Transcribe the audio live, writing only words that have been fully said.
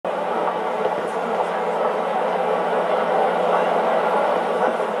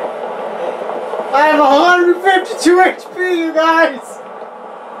152 HP, you guys!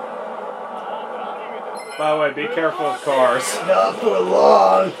 By the way, be careful of cars. Not for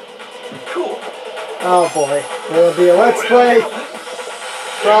long. Cool. Oh boy. There'll be a let's play.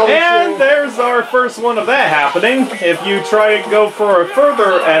 Probably and there's our first one of that happening. If you try to go for a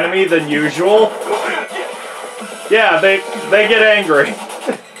further enemy than usual, yeah, they get angry.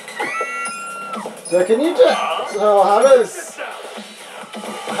 So can you just... So how does...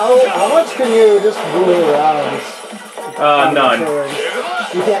 How much can you just move around? None.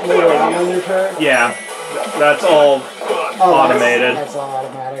 You can't move around on your turn? Yeah. That's all automated. That's all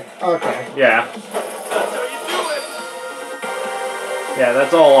automatic. Okay. Yeah. Yeah,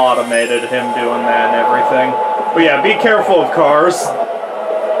 that's all automated, him doing that and everything. But yeah, be careful of cars.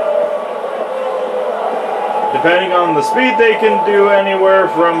 Depending on the speed, they can do anywhere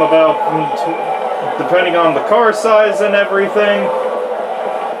from about... depending on the car size and everything,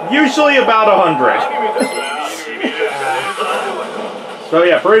 usually about 100. So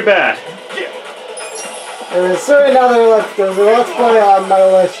yeah, pretty bad. There's a let's play on my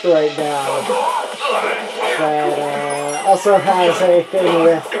list right now that also has a thing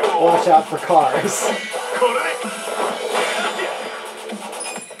with watch out for cars.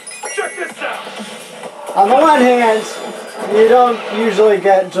 Check this out. On the one hand, you don't usually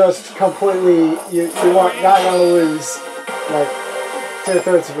get just completely, you're not going to lose like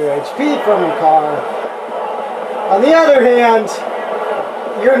 2/3 of your HP from your car. On the other hand,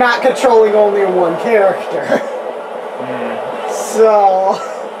 you're not controlling only one character. So,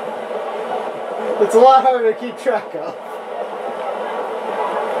 it's a lot harder to keep track of.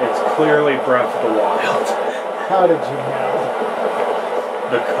 It's clearly Breath of the Wild. How did you know?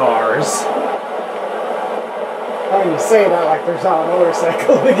 The cars. I mean, you say that like there's not a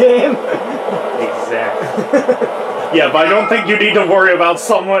motorcycle in the game. Exactly. Yeah, but I don't think you need to worry about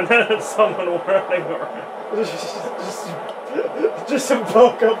someone running around. Just a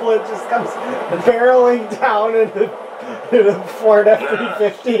Boca just comes barreling down in a Ford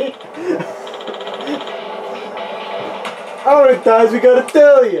F-350. Oh, it does, we gotta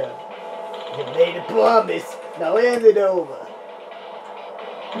tell you. You made a promise, now hand it over.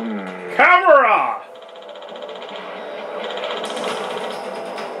 Camera!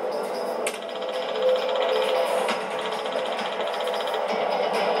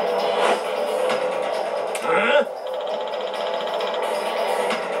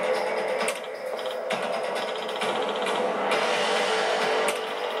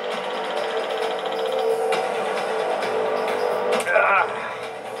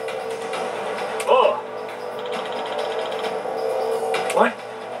 What?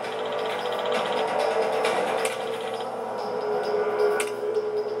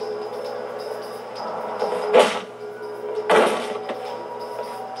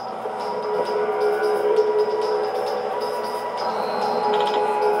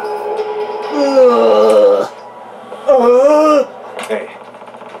 Hey.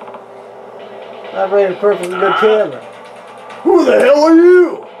 I made a perfectly good camera. Who the hell are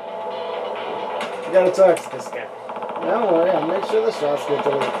you? You gotta talk to this guy. Don't worry, I'll make sure the shots get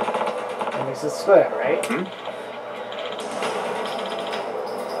deleted. That makes it fair, right?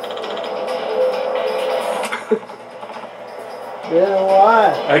 Been a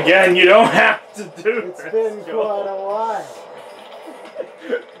while. Again, you don't have to do It's this. been quite a while.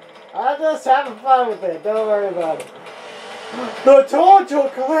 I'm just having fun with it. Don't worry about it. The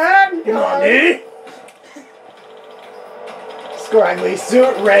Tojo Clan guy! Nani? Scraggly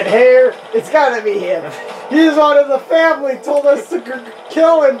suit, red hair. It's gotta be him. He's one of the family. Told us to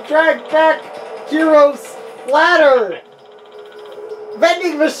kill and drag back Hero's ladder.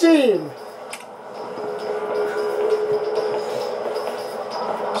 Vending machine.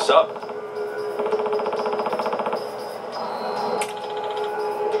 Sup?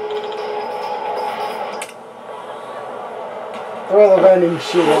 Throw the vending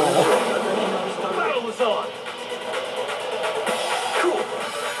machine out. Battle is on. Cool.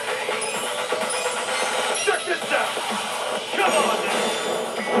 Check this out. Come on now.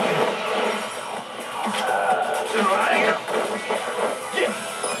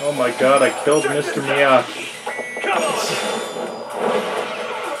 Oh my god, I killed Mr. Miyagi. Come on.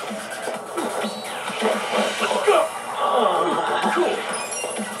 Let's go. Cool.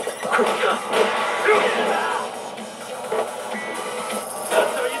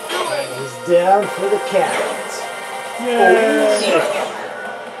 That's how you do it. He's down for the count. Yay!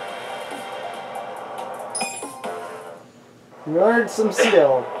 You learned some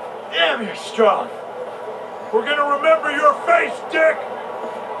skill. Damn, you're strong. We're gonna remember your face, Dick.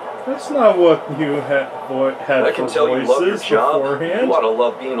 That's not what you had I can for tell you love your voices job. beforehand. You ought to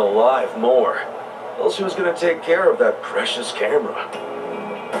love being alive more. Else who's gonna take care of that precious camera?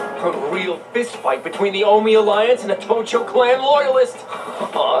 A real fist fight between the Omi Alliance and the Tojo clan loyalists.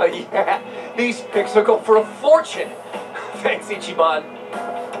 Oh, yeah. These pics will go for a fortune. Thanks, Ichiban.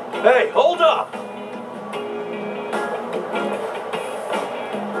 Hey, hold up!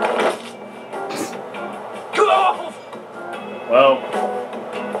 Go! Well,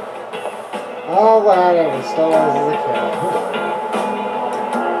 Oh, glad I still was as a kid.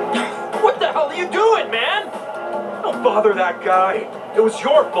 What the hell are you doing, man? Don't bother that guy. It was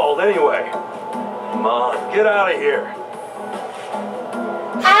your fault anyway. Come on, get out of here.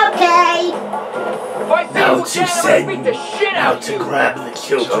 Okay. If I see you again, I'm gonna beat the shit out of you. grab the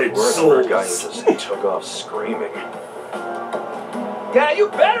children's Tough work for a guy who souls. just took off screaming. Yeah, you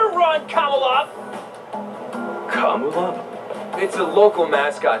better run, Kamala. Kamula? It's a local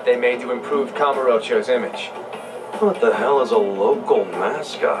mascot they made to improve Kamurocho's image. What the hell is a local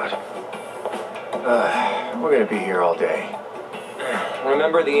mascot? We're gonna be here all day.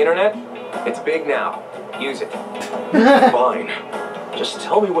 Remember the internet? It's big now. Use it. Fine. Just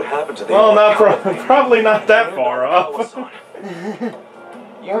tell me what happened to the well, Arakawa probably not that far off. You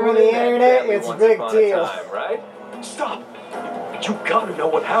Remember were the in that internet? family It's a once big upon deal. time, right? Stop! You gotta know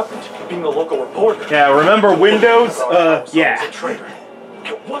what happened, being a local reporter. Yeah, remember Windows? Arakawa was Yeah. a traitor.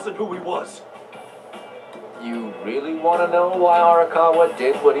 It wasn't who he was. You really want to know why Arakawa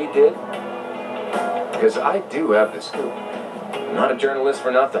did what he did? Because I do have the scoop. I'm not a journalist for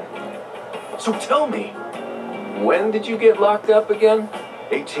nothing. So tell me. When did you get locked up again?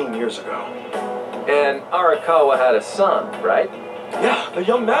 18 years ago. And Arakawa had a son, right? Yeah, the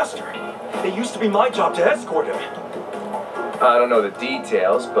young master. It used to be my job to escort him. I don't know the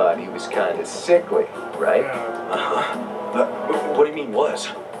details, but he was kind of sickly, right? What do you mean was?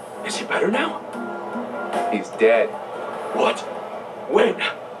 Is he better now? He's dead. What? When?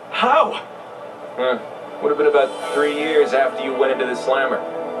 How? Would have been about 3 years after you went into the slammer.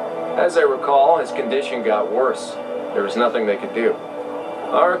 As I recall, his condition got worse. There was nothing they could do.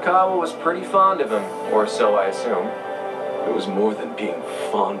 Arakawa was pretty fond of him, or so I assume. It was more than being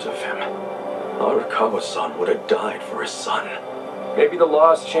fond of him. Arakawa's son would have died for his son. Maybe the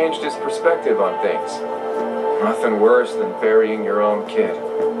loss changed his perspective on things. Nothing worse than burying your own kid.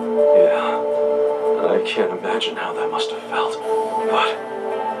 Yeah, I can't imagine how that must have felt. But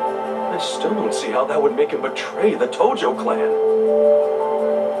I still don't see how that would make him betray the Tojo clan.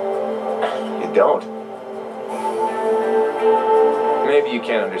 You don't. Maybe you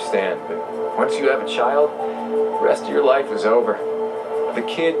can't understand, but once you have a child, the rest of your life is over. The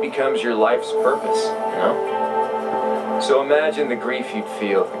kid becomes your life's purpose, you know? So imagine the grief you'd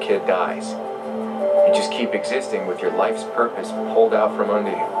feel if the kid dies. You just keep existing with your life's purpose pulled out from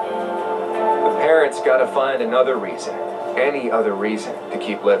under you. The parents gotta find another reason, any other reason, to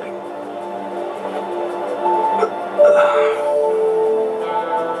keep living.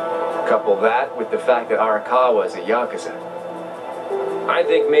 Couple that with the fact that Arakawa is a Yakuza. I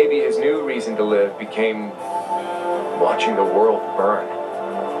think maybe his new reason to live became watching the world burn.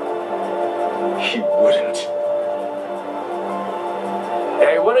 He wouldn't.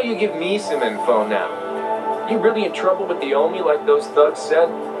 Hey, why don't you give me some info now? You really in trouble with the Omi like those thugs said?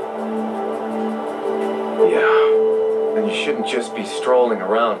 Yeah. Then you shouldn't just be strolling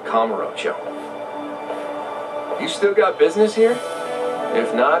around Kamurocho. You still got business here?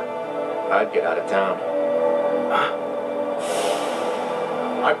 If not, I'd get out of town.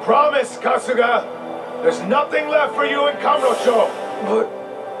 I promise, Kasuga. There's nothing left for you in Kamurocho. But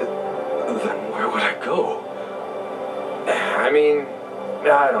then where would I go? I mean,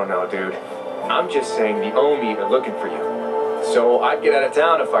 I don't know, dude. I'm just saying the Omi are looking for you. So I'd get out of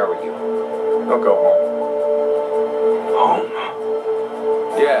town if I were you. Don't go home. Home?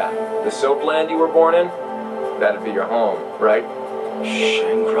 Yeah, the soap land you were born in? That'd be your home, right?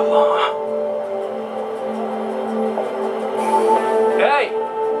 Shangri-La. Hey!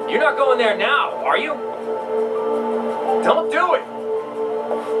 You're not going there now, are you? Don't do it!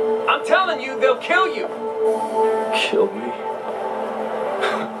 I'm telling you, they'll kill you! Kill me?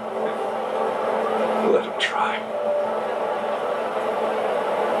 Let him try.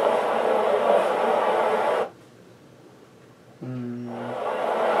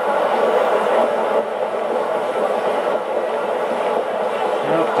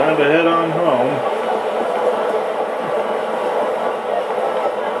 Well, time to head on home.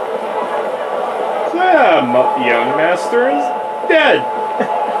 Yeah, young master is dead.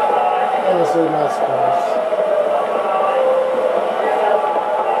 Honestly, not surprised.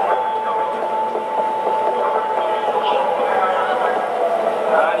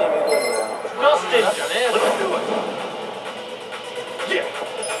 Justin, Let's do it. Yeah.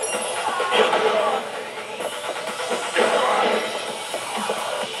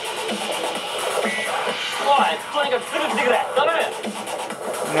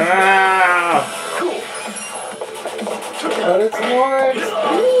 Ah! But it's more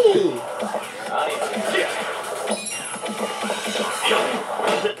XP.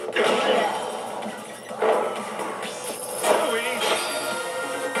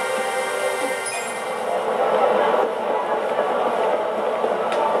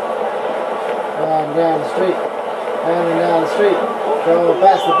 Down the street. Running down the street. Go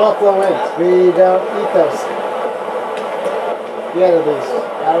past the buffalo wings. We don't eat those. Yet at least.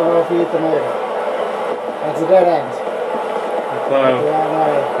 I don't know if we eat them later. That's a dead end.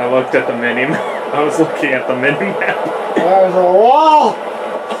 I looked at the mini map. I was looking at the mini map. There's a wall!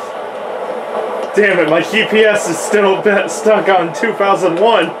 Damn it, my GPS is still stuck on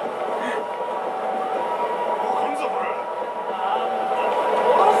 2001.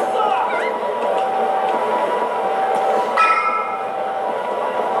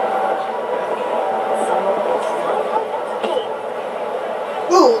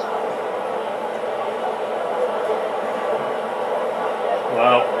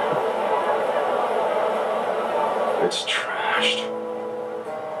 Wow. It's trashed.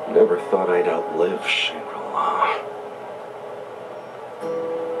 Never thought I'd outlive Shangri-La.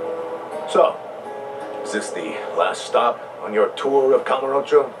 So, is this the last stop on your tour of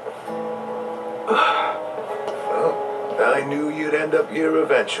Kamurocho? Well, I knew you'd end up here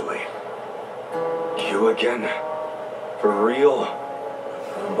eventually. You again? For real?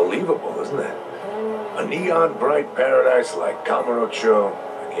 Unbelievable, isn't it? A neon bright paradise like Kamurocho,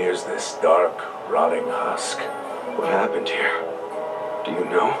 and here's this dark, rotting husk. What happened here? Do you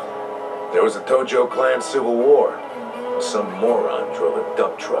know? There was a Tojo clan civil war. Some moron drove a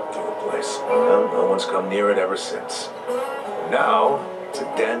dump truck through the place. Well, no one's come near it ever since. Now, it's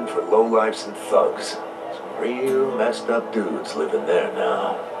a den for lowlifes and thugs. Some real messed up dudes living there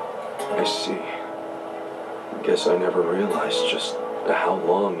now. I see. Guess I never realized just how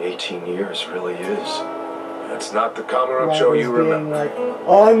long 18 years really is. That's not the Kamurocho you remember. Like,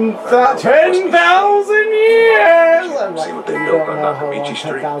 on 10,000 years! I'm See like, what they you built don't on know how long Nakamichi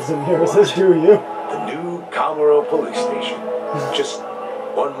Street? 10,000 years is, do you? The new Kamuro police station. Just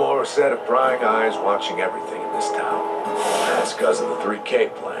one more set of prying eyes watching everything in this town. That's because of the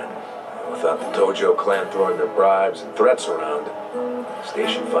 3K plan. Without the Tojo clan throwing their bribes and threats around, the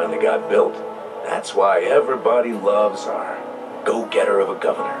station finally got built. That's why everybody loves our go-getter of a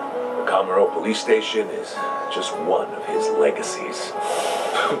governor. The Kamuro police station is just one of his legacies.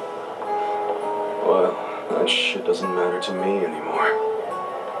 Well, that shit doesn't matter to me anymore.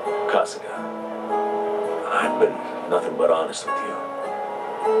 Kasuga, I've been nothing but honest with you.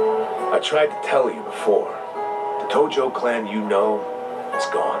 I tried to tell you before. The Tojo clan you know is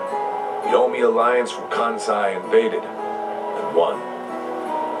gone. The Omi alliance from Kansai invaded and won.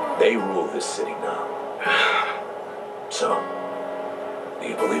 They rule this city now. So, do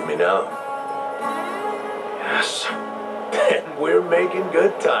you believe me now? Yes. Then we're making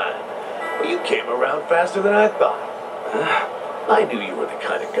good time. Well, you came around faster than I thought. I knew you were the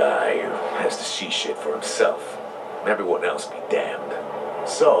kind of guy who has to see shit for himself. Everyone else be damned.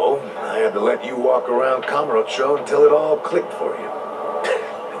 So, I had to let you walk around Kamurocho until it all clicked for you.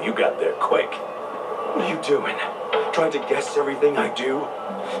 And you got there quick. What are you doing? Trying to guess everything I do?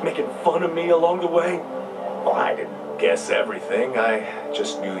 Making fun of me along the way? Well, I didn't guess everything. I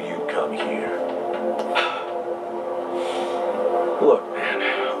just knew you'd come here. Look,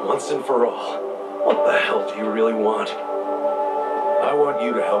 man, once and for all, what the hell do you really want? I want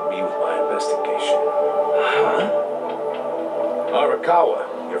you to help me with my investigation. Huh? Arakawa,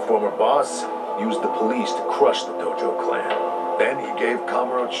 your former boss, used the police to crush the Dojo clan. Then he gave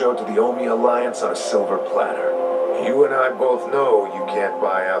Kamurocho to the Omi alliance on a silver platter. You and I both know you can't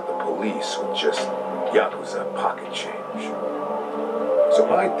buy out the police with just Yakuza pocket change. So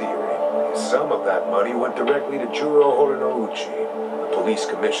my theory is some of that money went directly to Juro Horinouchi, the police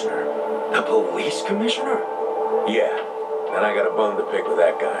commissioner. The police commissioner? Yeah, and I got a bone to pick with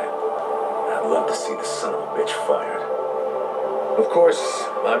that guy. I'd love to see the son of a bitch fired. Of course,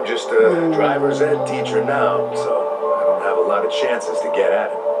 I'm just a driver's ed teacher now, so I don't have a lot of chances to get at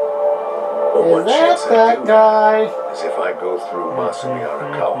him. But one chance I do is if I go through Masumi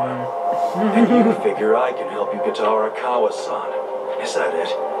Arakawa. And you figure I can help you get to Arakawa-san. Is that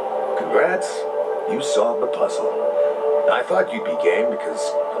it? Congrats, you solved the puzzle. I thought you'd be game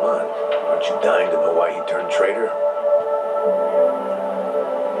because, come on, aren't you dying to know why he turned traitor?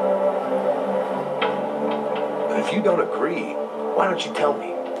 But if you don't agree, why don't you tell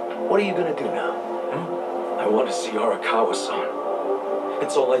me? What are you gonna do now? I want to see Arakawa-san.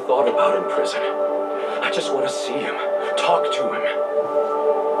 It's all I thought about in prison. I just want to see him, talk to him.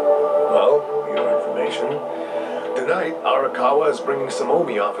 Well, for your information, Tonight, Arakawa is bringing some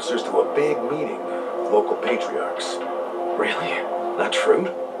Omi officers to a big meeting with local patriarchs. Really? That true?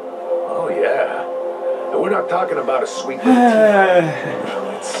 Oh, yeah. And we're not talking about a sweet little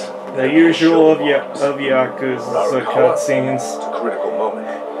it's the usual of Yakuza cutscenes. It's a critical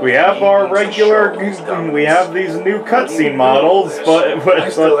moment. We have our regular, we have these new cutscene models, but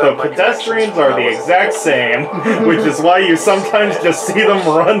the pedestrians are the exact same, which is why you sometimes just see them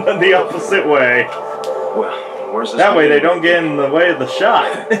run the opposite way. Well, where's this? That way they don't get in the way of the shot.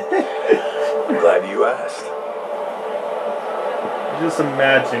 I'm glad you asked. Just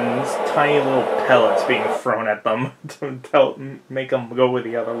imagine these tiny little pellets being thrown at them to make them go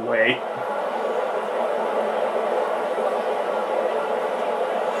the other way.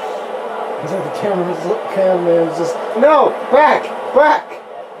 The cameraman's just, no! Back! Back!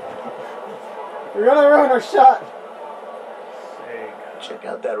 You're gonna ruin our shot! Check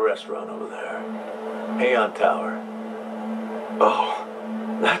out that restaurant over there. Heian Tower. Oh,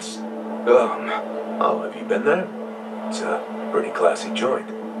 that's... Oh, have you been there? It's a pretty classy joint.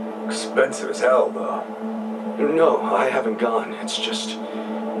 Expensive as hell, though. No, I haven't gone. It's just...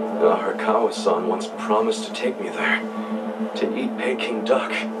 Arakawa-san once promised to take me there. To eat Peking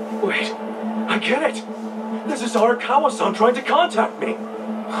duck. Wait, I get it! This is Arakawa-san trying to contact me!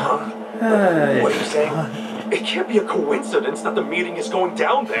 Huh? What are you saying? It can't be a coincidence that the meeting is going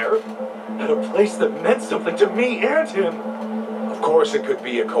down there. At a place that meant something to me and him. Of course it could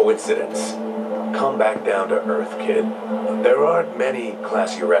be a coincidence. Come back down to earth, kid. There aren't many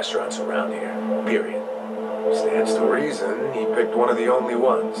classy restaurants around here, period. Stands to reason he picked one of the only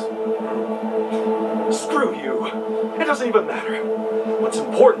ones. Screw you. It doesn't even matter. What's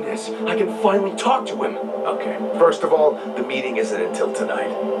important is I can finally talk to him. Okay, first of all, the meeting isn't until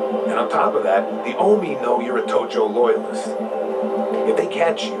tonight. And on top of that, the Omi know you're a Tojo loyalist. If they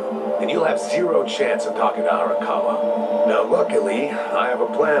catch you, then you'll have zero chance of talking to Arakawa. Now, luckily, I have a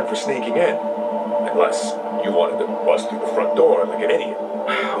plan for sneaking in. Unless you wanted to bust through the front door like an idiot.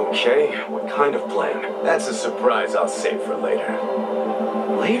 Okay, what kind of plan? That's a surprise I'll save for later.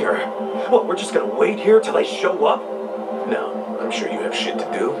 Later? What, we're just gonna wait here till they show up? No, I'm sure you have shit to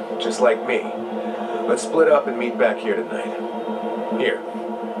do, just like me. Let's split up and meet back here tonight. Here,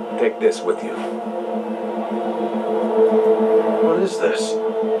 take this with you. What is this?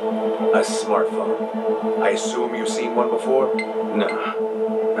 A smartphone. I assume you've seen one before? Nah.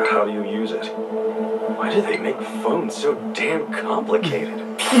 How do you use it? Why do they make phones so damn complicated?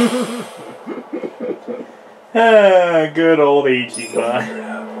 Good old Ichiban.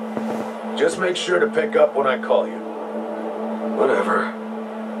 Just make sure to pick up when I call you. Whatever.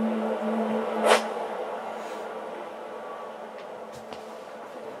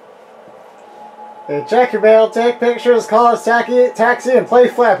 Hey, check your mail, take pictures, call us taxi, and play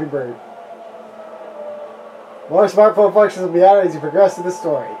Flappy Bird. More smartphone functions will be added as you progress through the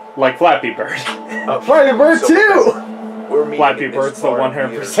story. Like Flappy Bird. Flappy Bird so 2! We're meeting Flappy in this Bird's the bar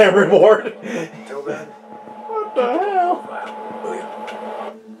 100% reward. Until then, What the hell? will you?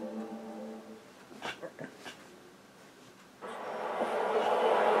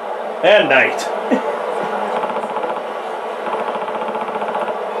 And night.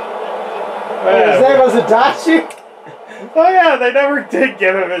 His name was Adachi? Oh yeah, they never did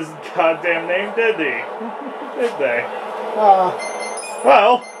give him his goddamn name, did they? Did they?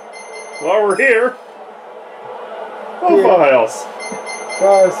 Well, while we're here, profiles.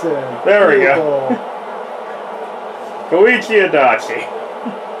 There we go. Koichi Adachi.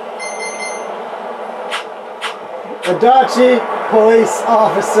 Adachi, police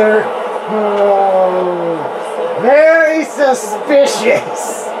officer. Oh, very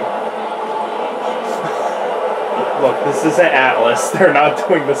suspicious. Look, this isn't Atlas. They're not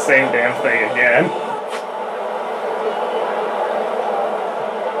doing the same damn thing again.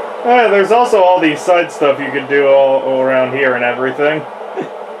 There's also all these side stuff you can do all around here and everything.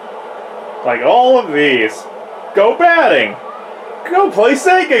 Like all of these. Go batting! Go play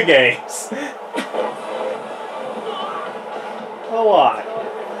Sega games! A lot.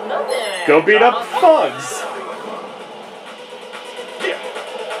 Go beat up thugs!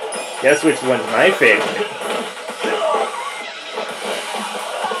 Guess which one's my favorite?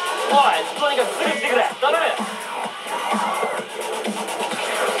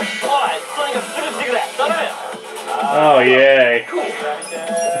 Oh, yay.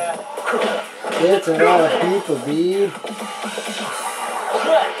 It's a lot of people, dude.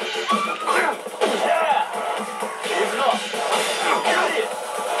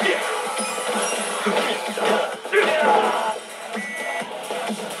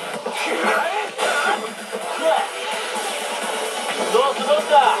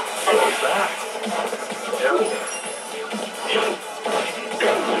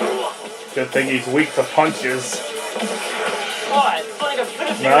 Good thing he's weak to punches. Oh, it's like a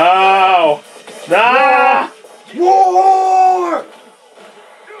finish. No! No! War!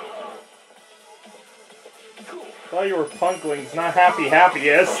 Thought you were punklings, not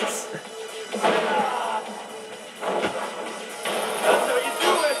happyists. That's how you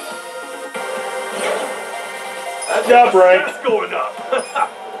do it. Up, right? That's going up.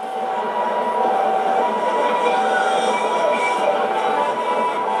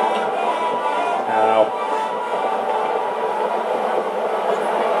 Ow.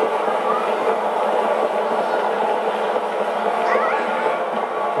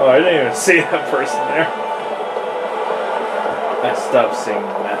 Oh, I didn't even see that person there. I stopped seeing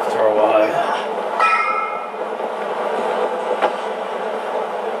them after a while.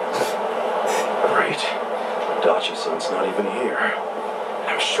 Great. Adachi-san's not even here.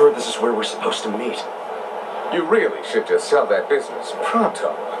 I'm sure this is where we're supposed to meet. You really should just sell that business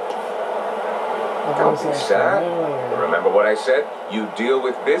pronto. Don't be sad. Remember what I said? You deal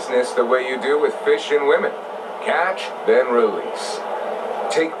with business the way you do with fish and women. Catch, then release.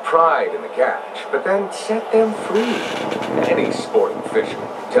 Take pride in the catch, but then set them free. Any sporting fisherman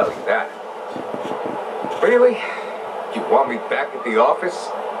can tell you that. Really? You want me back at the office?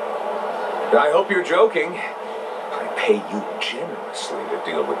 I hope you're joking. I pay you generously to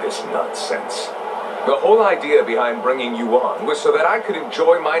deal with this nonsense. The whole idea behind bringing you on was so that I could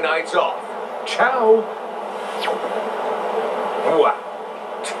enjoy my nights off. Ciao. Wow.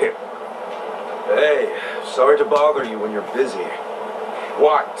 Tip. Hey, sorry to bother you when you're busy.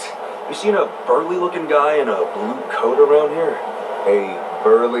 What? You seen a burly-looking guy in a blue coat around here? A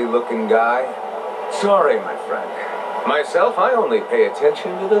burly-looking guy? Sorry, my friend. Myself, I only pay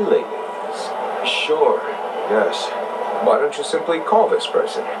attention to the ladies. Sure, yes. Why don't you simply call this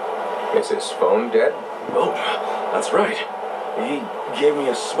person? Is his phone dead? Oh, that's right. He gave me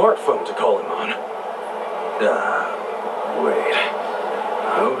a smartphone to call him on. Wait.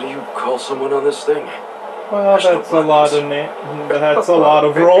 How do you call someone on this thing? Well, that's a lot of that's a lot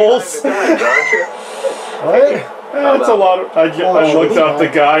of rolls. What? That's a lot of. I looked up the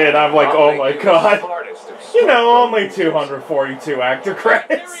guy and I'm like, oh my god. You know, only 242 actor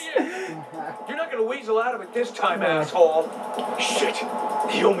credits. You're not gonna weasel out of it this time, asshole. Shit!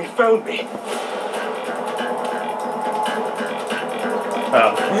 He only found me.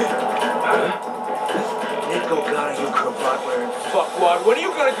 Oh. Nico got you cravat wearing fuckwad. When are you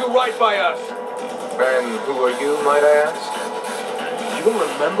gonna do right by us? And who are you, might I ask? You don't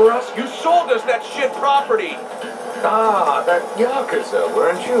remember us? You sold us that shit property. Ah, that Yakuza,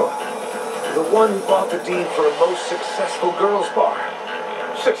 weren't you? The one who bought the deed for a most successful girls' bar.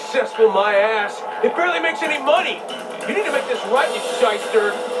 Successful my ass. It barely makes any money. You need to make this right, you shyster.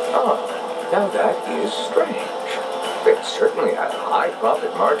 Oh, now that is strange. It certainly had a high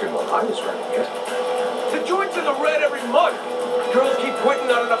profit margin while I was running it. The joint's in the red every month. Girls keep quitting,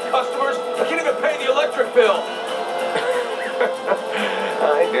 not enough customers. I can't even pay the electric bill.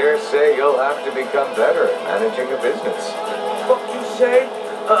 I dare say you'll have to become better at managing a business. Fuck you say?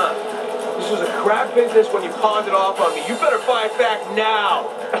 This was a crap business when you pawned it off on me. You better buy it back now.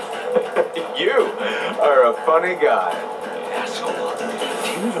 You are a funny guy. Asshole.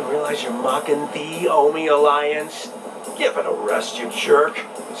 Do you even realize you're mocking the Omi Alliance? Give it a rest, you jerk.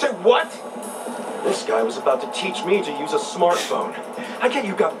 Say what? This guy was about to teach me to use a smartphone. I get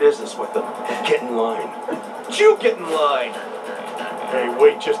you got business with them. Get in line. You get in line. Hey,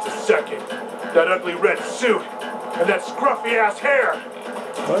 wait just a second. That ugly red suit and that scruffy ass hair.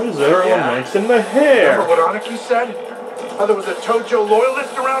 Why is everyone mention the hair? Remember what Adachi said? How there was a Tojo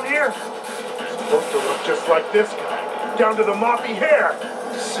loyalist around here? Supposed to look just like this guy, down to the moppy hair.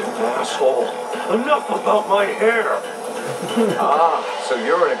 Sick asshole. Enough about my hair. Ah, so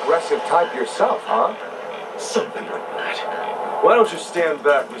you're an aggressive type yourself, huh? Something like that. Why don't you stand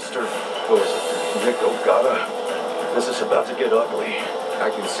back, Mr. What was it? Nico Gata. This is about to get ugly. I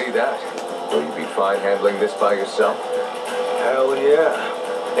can see that. Will you be fine handling this by yourself? Hell yeah.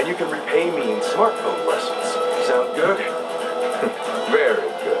 And you can repay me in smartphone lessons. Sound good? Very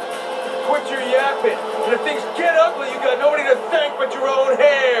good. Quit your yapping. And if things get ugly, you got nobody to thank but your own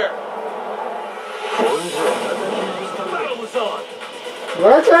hair. The battle was on.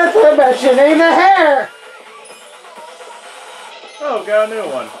 What's that thing mentioning the hair? Oh, got a new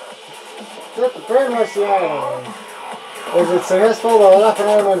one. That's pretty much the island. Is it successful to let an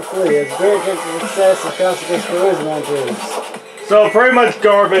island flee? It's great success and consequence for losing on troops. So pretty much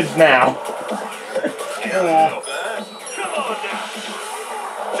garbage now. Yeah. Come on now.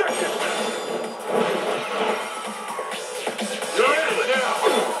 Check it. You're in it now.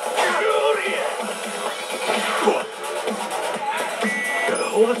 Got a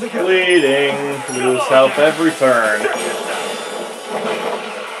Hold it together. Bleeding. Lose health every turn.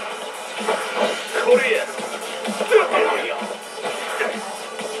 Korea.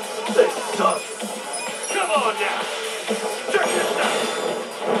 This sucks. Come on now. Check this out.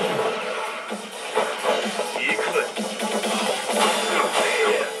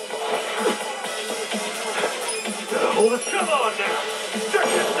 Hold it. Come on now. Check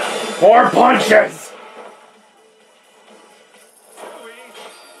this out. More punches!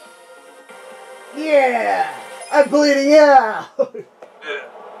 Yeah! I'm bleeding, yeah!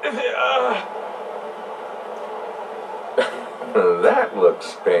 That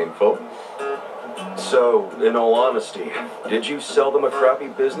looks painful. So, in all honesty, did you sell them a crappy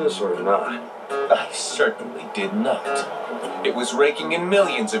business or not? I certainly did not. It was raking in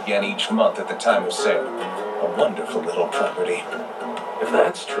millions of yen each month at the time of sale. A wonderful little property. If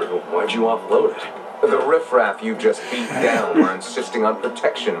that's true, why'd you offload it? The riffraff you just beat down were insisting on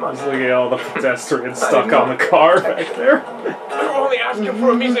protection money. Just look at all the pedestrians stuck on the car back there. We were only asking for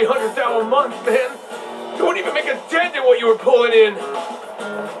a measly $100,000 a month, man. You wouldn't even make a dent in what you were pulling in.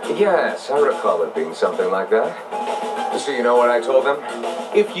 Yes, I recall it being something like that. So you know what I told them?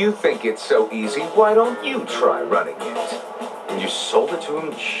 If you think it's so easy, why don't you try running it? And you sold it to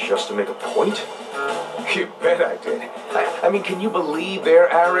him just to make a point? You bet I did. I mean, can you believe their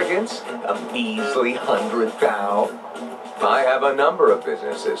arrogance? A measly 100,000. I have a number of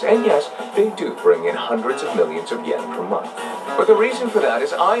businesses, and yes, they do bring in hundreds of millions of yen per month. But the reason for that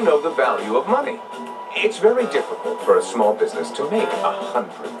is I know the value of money. It's very difficult for a small business to make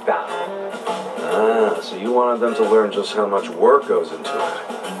 100,000. Ah, so you wanted them to learn just how much work goes into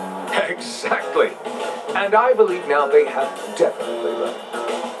it. Exactly. And I believe now they have definitely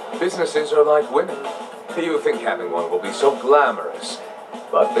learned. Businesses are like women. You think having one will be so glamorous,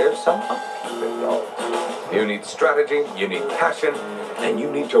 but there's some upkeep involved. You need strategy, you need passion, and you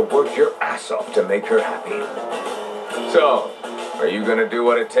need to work your ass off to make her happy. So, are you gonna do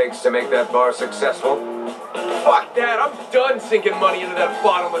what it takes to make that bar successful? Fuck that, I'm done sinking money into that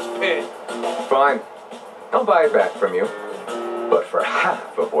bottomless pit. Fine. I'll buy it back from you. But for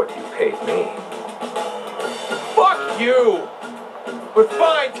half of what you paid me. Fuck you! But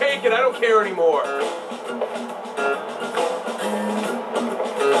fine, take it, I don't care anymore.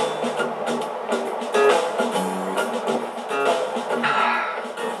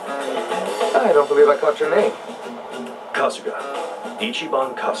 I don't believe I caught your name. Kasuga.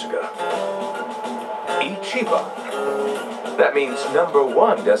 Ichiban Kasuga. Ichiban. That means number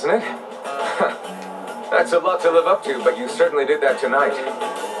one, doesn't it? That's a lot to live up to, but you certainly did that tonight.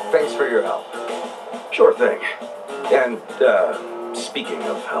 Thanks for your help. Sure thing. And, speaking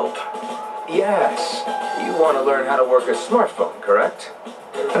of help. Yes, you want to learn how to work a smartphone, correct?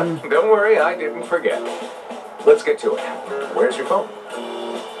 Don't worry, I didn't forget. Let's get to it. Where's your phone?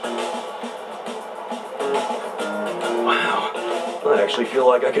 Wow. I actually feel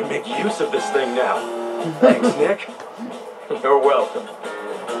like I can make use of this thing now. Thanks, Nick. You're welcome.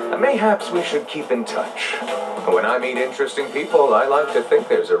 Mayhaps we should keep in touch. When I meet interesting people, I like to think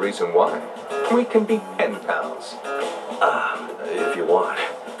there's a reason why. We can be pen pals. If you want.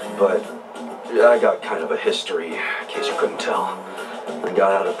 But I got kind of a history, in case you couldn't tell. I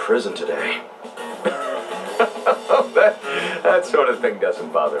got out of prison today. that sort of thing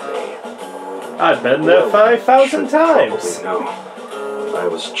doesn't bother me. I've been there 5,000 times. No, I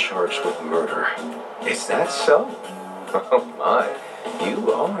was charged with murder. Is that so? Oh my,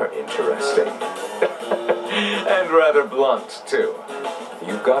 you are interesting. And rather blunt, too.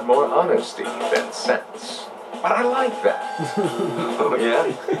 You've got more honesty than sense. But I like that. Oh, yeah?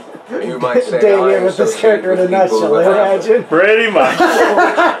 You might say Damien with this character in a nutshell, imagine. Pretty much.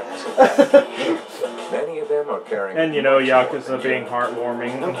 Many of them are carrying... And you know, Yakuza being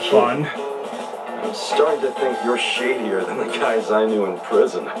heartwarming and fun. I'm starting to think you're shadier than the guys I knew in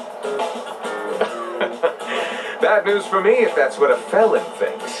prison. Bad news for me if that's what a felon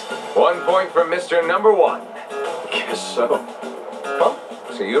thinks. 1 point from Mr. Number One. Guess so. Well,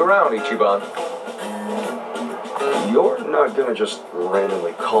 see you around, Ichiban. You're not gonna just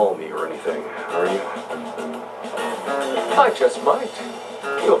randomly call me or anything, are you? I just might.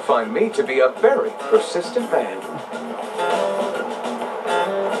 You'll find me to be a very persistent man.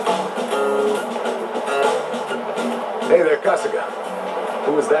 Hey there, Kasuga.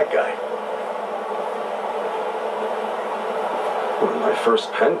 Who was that guy? Well, my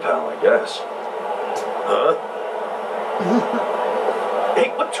first pen pal, I guess. Huh? Hey,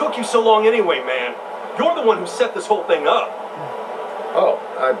 what took you so long anyway, man? You're the one who set this whole thing up. Oh,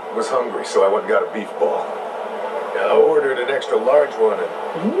 I was hungry, so I went and got a beef ball. I ordered an extra large one,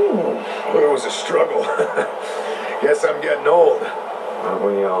 and it was a struggle. Guess I'm getting old.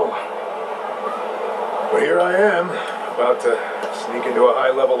 Don't we all? Well, here I am, about to sneak into a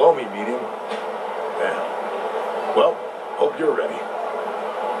high-level OMI meeting. Yeah. Well, hope you're ready.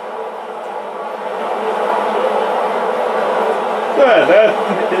 Yeah, that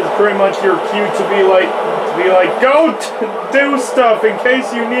is pretty much your cue to be like, go do stuff in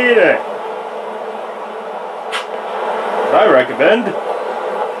case you need it. I recommend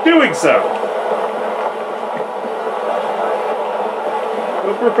doing so.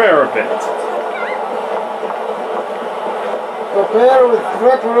 But prepare a bit. Prepare with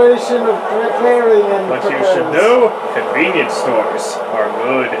preparation of preparing and But you should know, convenience stores are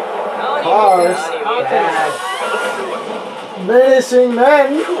good. Cars. Bad. Menacing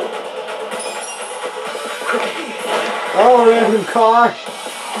men. Oh, random car.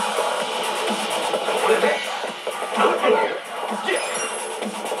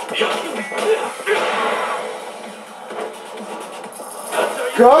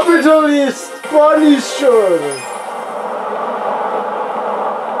 Capitalist Punisher.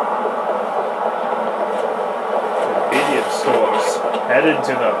 Convenience stores. Head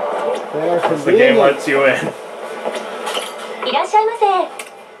into them. They're Once the game convenient. lets you in. いらっしゃいませ。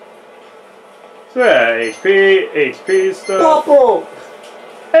 So yeah, HP stuff. Popo.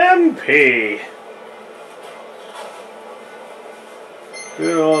 MP.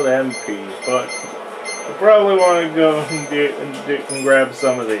 Good old MP, but I probably want to go and grab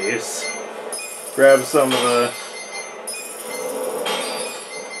some of these. Grab some of the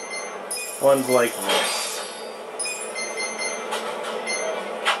ones like this.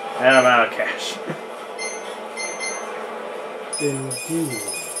 And I'm out of cash. Indeed.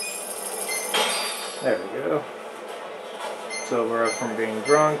 There we go. Sober up from being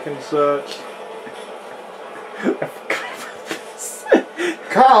drunk and such. I forgot about this.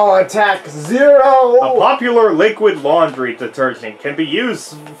 Cow Attack Zero. A popular liquid laundry detergent can be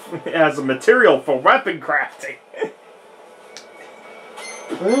used as a material for weapon crafting.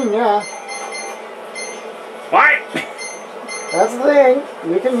 Yeah. What? That's the thing.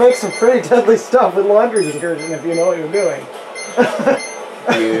 You can make some pretty deadly stuff with laundry detergent if you know what you're doing.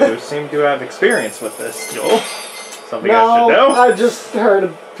 You seem to have experience with this, Joel. Something I No, should know. I just heard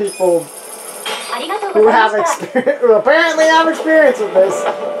of people ありがとう who ございま have した。 experience, who apparently have experience with this,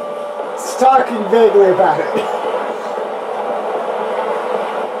 talking vaguely about it.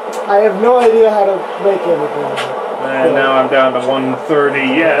 I have no idea how to make anything of it. And now I'm down to 130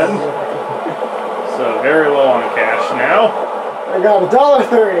 yen. So very low on cash now. I got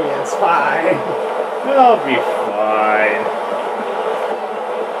 $1.30. It's fine. I'll be fine.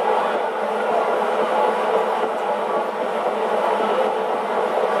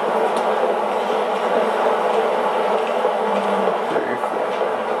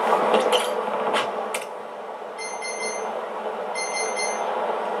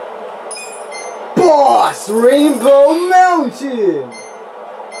 Boss Rainbow Mountain.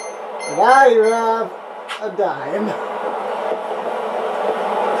 And I have a dime.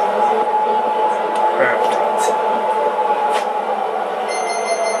 Perfect.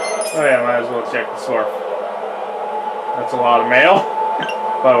 Oh yeah, might as well check the store. That's a lot of mail.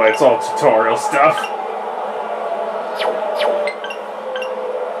 By the way, it's all tutorial stuff.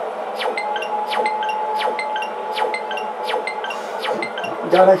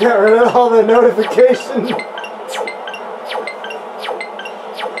 Gotta get rid of all the notifications.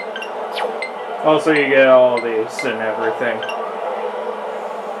 Also, you get all these and everything.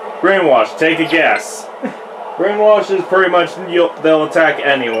 Brainwash, take a guess. Brainwash is pretty much, they'll attack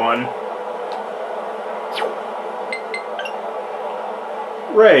anyone.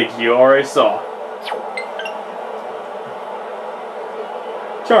 Rage, you already saw.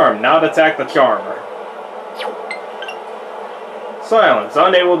 Charm, not attack the charmer. Silence,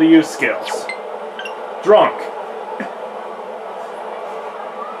 unable to use skills. Drunk.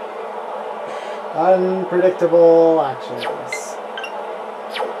 Unpredictable actions.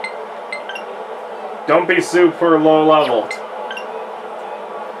 Don't be super low leveled.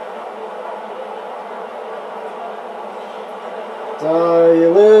 So you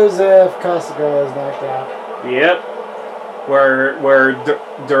lose if Kasuga is knocked out. Yep. Where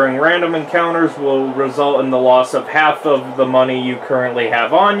during random encounters will result in the loss of half of the money you currently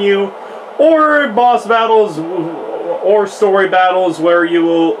have on you, or boss battles or story battles where you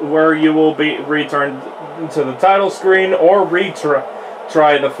will be returned to the title screen or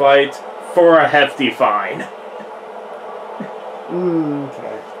try the fight for a hefty fine.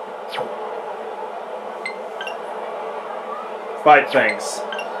 Okay. Fight things.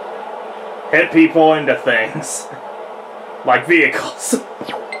 Hit people into things. Like vehicles.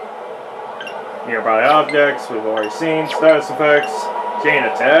 Nearby objects, we've already seen. Status effects. Chain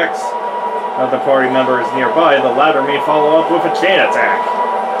attacks. Another party member is nearby, the latter may follow up with a chain attack.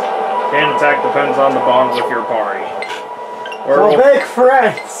 Chain attack depends on the bond with your party. So make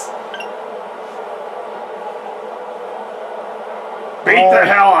friends! Beat the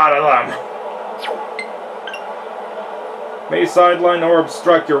hell out of them! May sideline or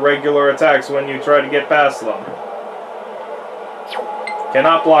obstruct your regular attacks when you try to get past them.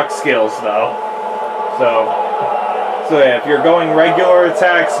 Cannot block skills, though. So yeah, if you're going regular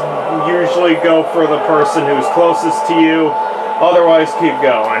attacks, usually go for the person who's closest to you. Otherwise, keep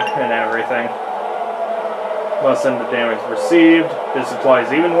going and everything. Lessen the damage received. This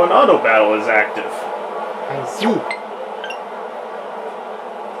applies even when auto battle is active. I see.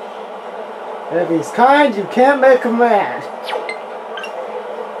 If he's kind, you can't make him mad.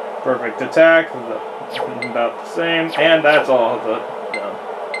 Perfect attack, about the same, and that's all of the.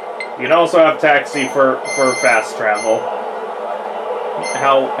 You can also have taxi for fast travel.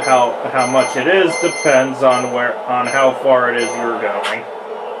 How much it is depends on how far it is you're going.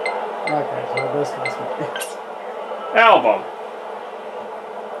 Okay, so this goes with Album.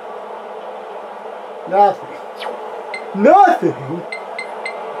 nothing. Nothing.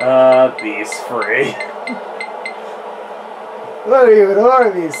 These free. What even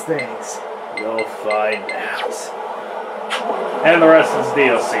are these things? You'll find out. And the rest is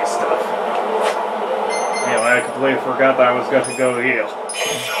DLC stuff. Anyway, I completely forgot that I was going to go heal. So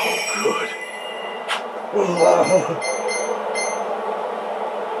good.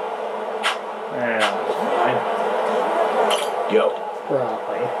 Yeah, fine. Yo.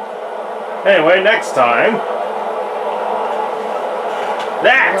 Probably. Anyway, next time.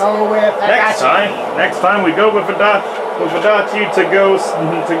 Next time we go with Adachi to go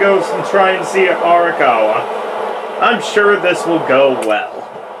and try and see Arakawa. I'm sure this will go well.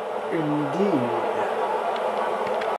 Indeed.